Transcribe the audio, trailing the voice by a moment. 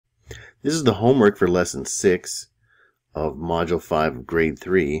This is the homework for Lesson 6 of Module 5 of Grade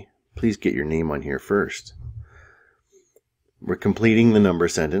 3. Please get your name on here first. We're completing the number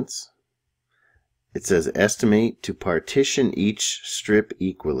sentence. It says estimate to partition each strip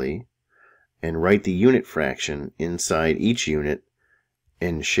equally and write the unit fraction inside each unit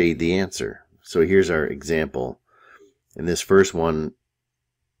and shade the answer. So here's our example. In this first one,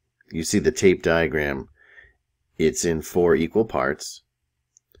 you see the tape diagram. It's in 4 equal parts.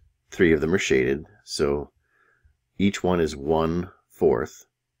 3 of them are shaded, so each one is 1/4,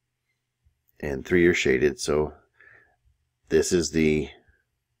 and 3 are shaded. So this is the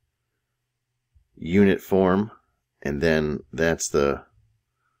unit form, and then that's the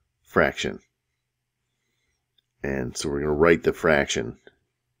fraction. And so we're going to write the fraction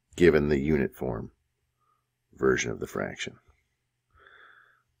given the unit form version of the fraction.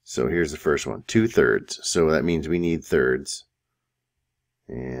 So here's the first one, 2/3. So that means we need thirds.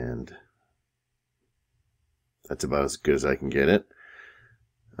 And that's about as good as I can get it.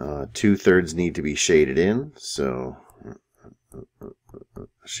 2/3 need to be shaded in. So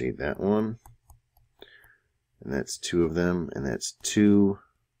shade that one. And that's 2 of them. And that's 2/3.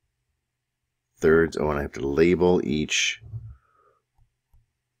 Oh, and I have to label each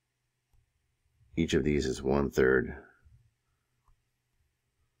of these is 1/3.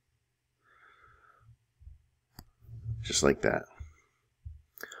 Just like that.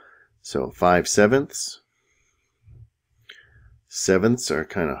 So 5/7. Sevenths are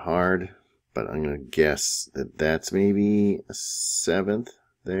kind of hard, but I'm going to guess that that's maybe a 7th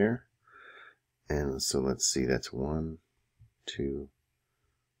there. And so let's see, that's 1, 2,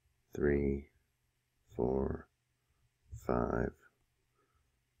 3, 4, 5,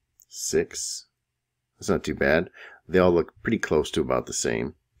 6. That's not too bad. They all look pretty close to about the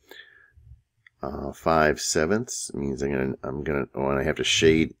same. 5/7 means and I have to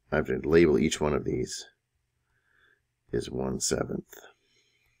shade, I have to label each one of these is 1/7.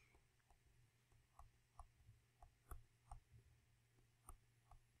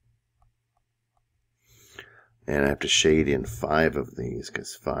 And I have to shade in 5 of these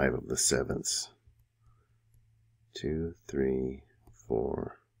because 5 of the 7ths. 2, 3,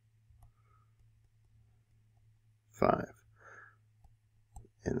 4, 5.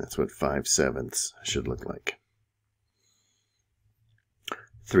 And that's what 5/7 should look like.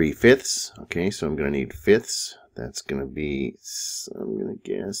 3/5. Okay, so I'm going to need fifths. That's going to be, I'm going to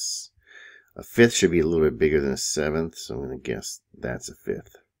guess, a 5th should be a little bit bigger than a 7th, so I'm going to guess that's a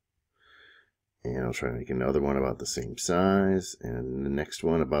 5th. And I'll try to make another one about the same size, and the next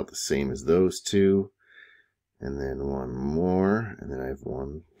one about the same as those two, and then one more, and then I have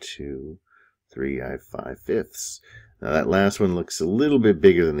 1, 2, 3, I have 5/5. Now that last one looks a little bit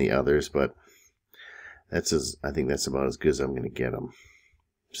bigger than the others, but I think that's about as good as I'm going to get them.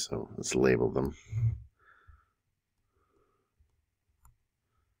 So let's label them.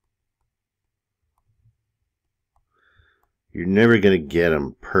 You're never going to get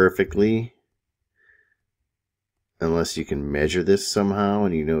them perfectly unless you can measure this somehow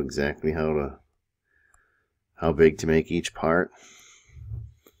and you know exactly how big to make each part.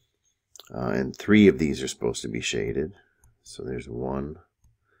 And 3 of these are supposed to be shaded. So there's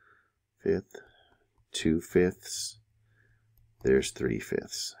 1/5, 2/5. There's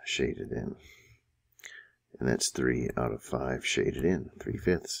 3/5 shaded in. And that's 3 out of 5 shaded in,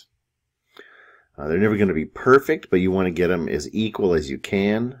 3/5. They're never going to be perfect, but you want to get them as equal as you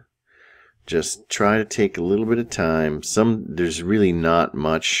can. Just try to take a little bit of time. There's really not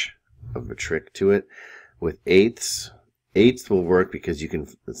much of a trick to it. With eighths will work because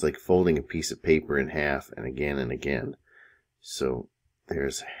it's like folding a piece of paper in half and again and again. So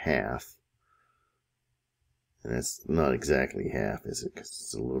there's half. And that's not exactly half, is it? Because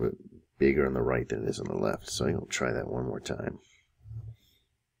it's a little bit bigger on the right than it is on the left. So I'm going to try that one more time.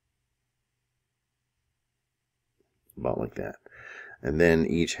 About like that. And then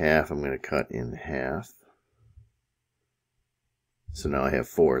each half I'm going to cut in half. So now I have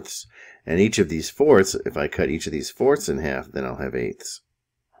 4ths. And each of these 4ths, if I cut each of these 4ths in half, then I'll have 8ths.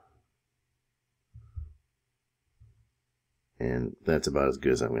 And that's about as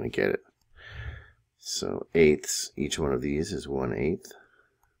good as I'm going to get it. So 8ths, each one of these is 1/8.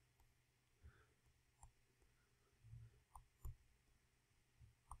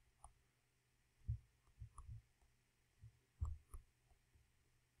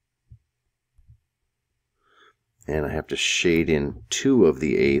 And I have to shade in 2 of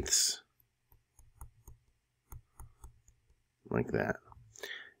the 8ths like that.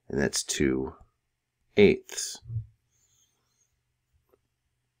 And that's 2/8.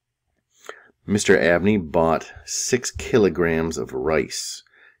 Mr. Abney bought 6 kilograms of rice.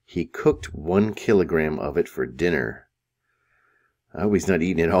 He cooked 1 kilogram of it for dinner. I hope he's not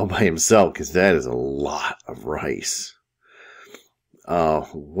eating it all by himself, because that is a lot of rice.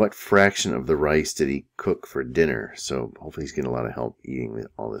 What fraction of the rice did he cook for dinner? So hopefully he's getting a lot of help eating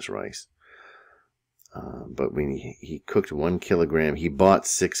all this rice. But when he cooked 1 kilogram, he bought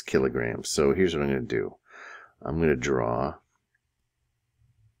 6 kilograms. So here's what I'm going to do. I'm going to draw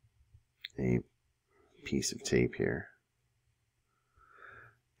a piece of tape here.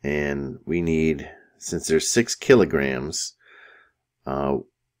 And we need, since there's 6 kilograms, and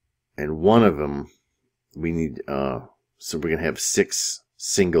one of them, we need, so we're going to have 6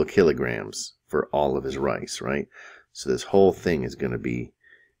 single kilograms for all of his rice, right? So this whole thing is going to be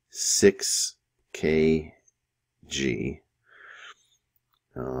 6 kg.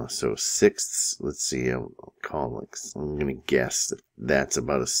 So sixths, let's see, I'll call it, I'm going to guess that that's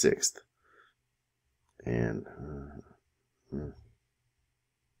about a sixth. And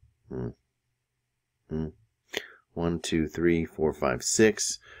 1, 2, 3, 4, 5,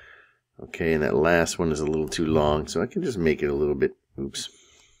 6. Okay, and that last one is a little too long, so I can just make it a little bit, oops.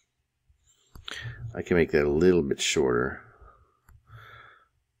 I can make that a little bit shorter.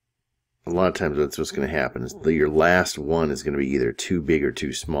 A lot of times that's what's going to happen. Is your last one is going to be either too big or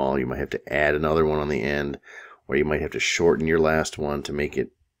too small. You might have to add another one on the end, or you might have to shorten your last one to make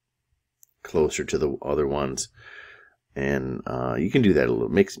it closer to the other ones. And you can do that a little,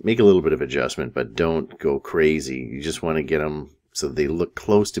 make a little bit of adjustment, but don't go crazy. You just want to get them so they look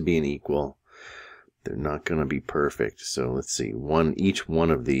close to being equal. They're not going to be perfect. So let's see, each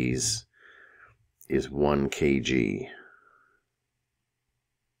one of these is 1 kg.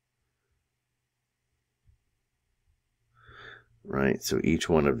 Right, so each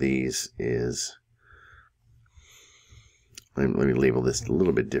one of these is, let me label this a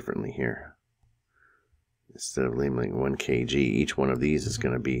little bit differently here. Instead of labeling 1 kg, each one of these is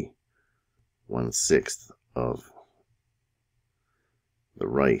going to be 1/6 of the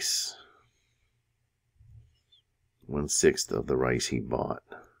rice. 1/6 of the rice he bought.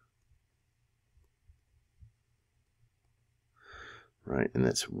 Right, and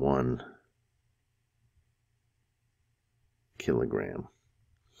that's 1 kilogram.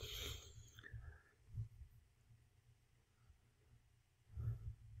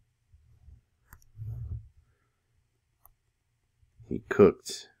 He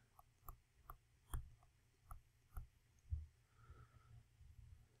cooked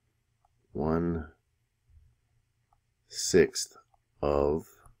 1/6 of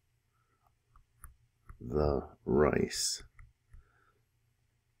the rice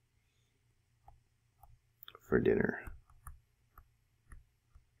for dinner.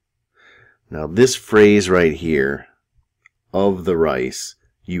 Now this phrase right here, of the rice,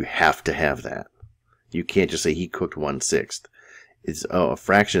 you have to have that. You can't just say he cooked 1/6. A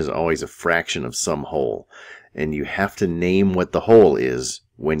fraction is always a fraction of some whole. And you have to name what the whole is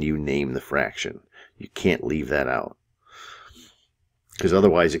when you name the fraction. You can't leave that out. Because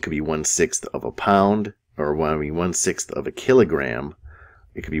otherwise it could be 1/6 of a pound, or 1/6 of a kilogram.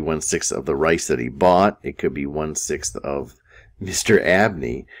 It could be 1/6 of the rice that he bought. It could be 1/6 of Mr.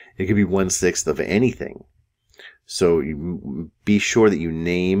 Abney. It could be 1/6 of anything. So you be sure that you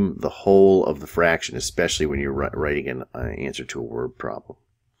name the whole of the fraction, especially when you're writing an answer to a word problem.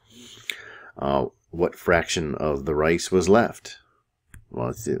 What fraction of the rice was left? Well,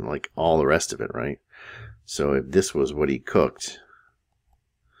 it's like all the rest of it, right? So if this was what he cooked,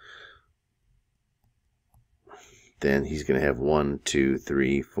 then he's going to have 1, 2,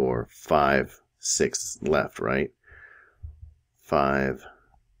 3, 4, 5, 6 left, right?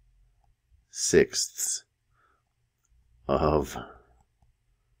 5/6 of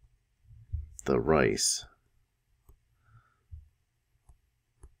the rice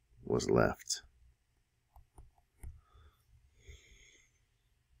was left.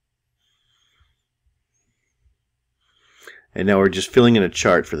 And now we're just filling in a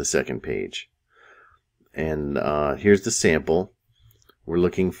chart for the second page. And here's the sample. We're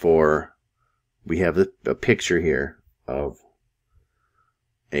looking for, we have a picture here of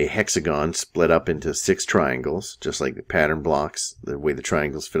a hexagon split up into 6 triangles, just like the pattern blocks, the way the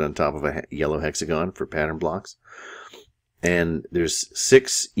triangles fit on top of a yellow hexagon for pattern blocks. And there's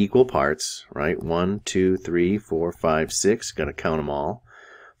 6 equal parts, right? 1, 2, 3, 4, 5, 6. Got to count them all.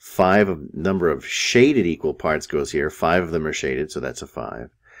 5 number of shaded equal parts goes here. 5 of them are shaded, so that's a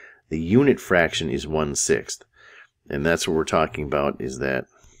 5. The unit fraction is 1/6. And that's what we're talking about, is that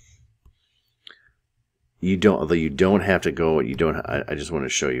although you don't have to go, I just want to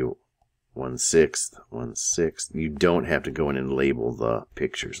show you 1/6, 1/6. You don't have to go in and label the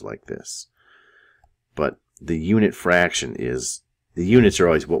pictures like this. But the unit fraction is the units are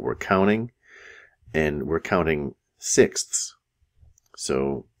always what we're counting, and we're counting sixths.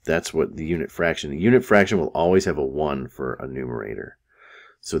 So that's what the unit fraction will always have a 1 for a numerator.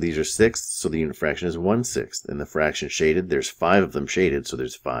 So these are sixths, so the unit fraction is 1/6. And the fraction shaded, there's 5 of them shaded, so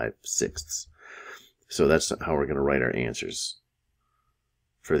there's 5/6. So that's how we're going to write our answers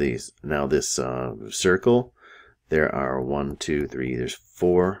for these. Now this circle, there are 1, 2, 3, there's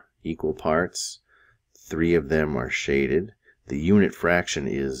 4 equal parts. 3 of them are shaded. The unit fraction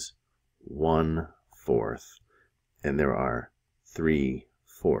is 1/4, and there are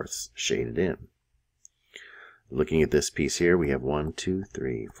 3/4 shaded in. Looking at this piece here, we have 1, 2,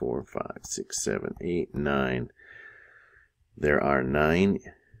 3, 4, 5, 6, 7, 8, 9. There are 9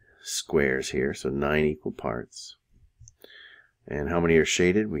 squares here, so 9 equal parts. And how many are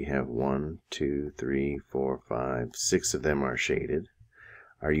shaded? We have 1, 2, 3, 4, 5, 6 of them are shaded.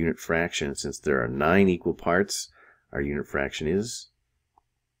 Our unit fraction, since there are 9 equal parts, our unit fraction is,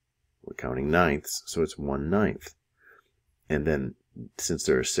 we're counting ninths, so it's 1/9. And then, since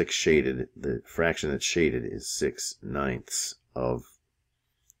there are 6 shaded, the fraction that's shaded is 6/9 of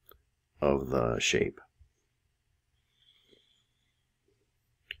the shape.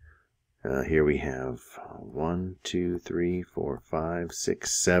 Here we have 1, 2, 3, 4, 5,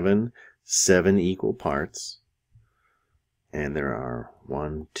 6, 7. 7 equal parts. And there are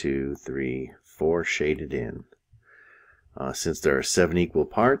 1, 2, 3, 4 shaded in. Since there are 7 equal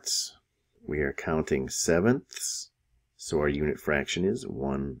parts, we are counting sevenths. So our unit fraction is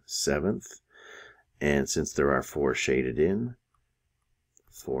 1/7. And since there are 4 shaded in,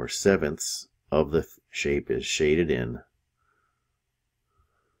 4/7 of the shape is shaded in.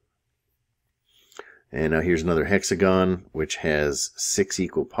 And now here's another hexagon which has 6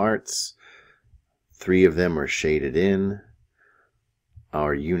 equal parts. 3 of them are shaded in.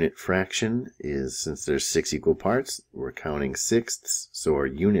 Our unit fraction is, since there's 6 equal parts, we're counting sixths, so our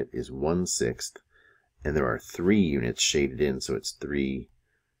unit is 1/6. And there are 3 units shaded in, so it's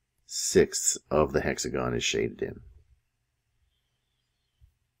 3/6 of the hexagon is shaded in.